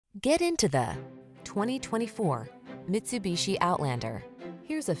Get into the 2024 Mitsubishi Outlander.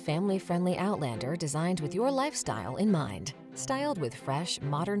 Here's a family-friendly Outlander designed with your lifestyle in mind. Styled with fresh,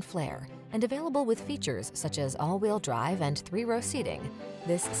 modern flair and available with features such as all-wheel drive and 3-row seating,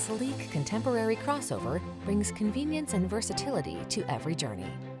 this sleek, contemporary crossover brings convenience and versatility to every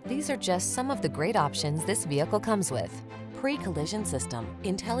journey. These are just some of the great options this vehicle comes with: pre-collision system,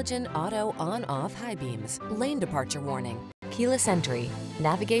 intelligent auto on-off high beams, lane departure warning, keyless entry,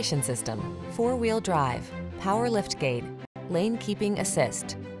 navigation system, 4-wheel drive, power liftgate, lane keeping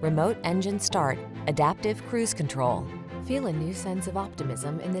assist, remote engine start, adaptive cruise control. Feel a new sense of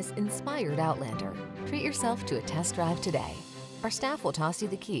optimism in this inspired Outlander. Treat yourself to a test drive today. Our staff will toss you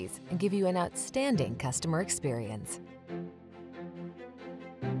the keys and give you an outstanding customer experience.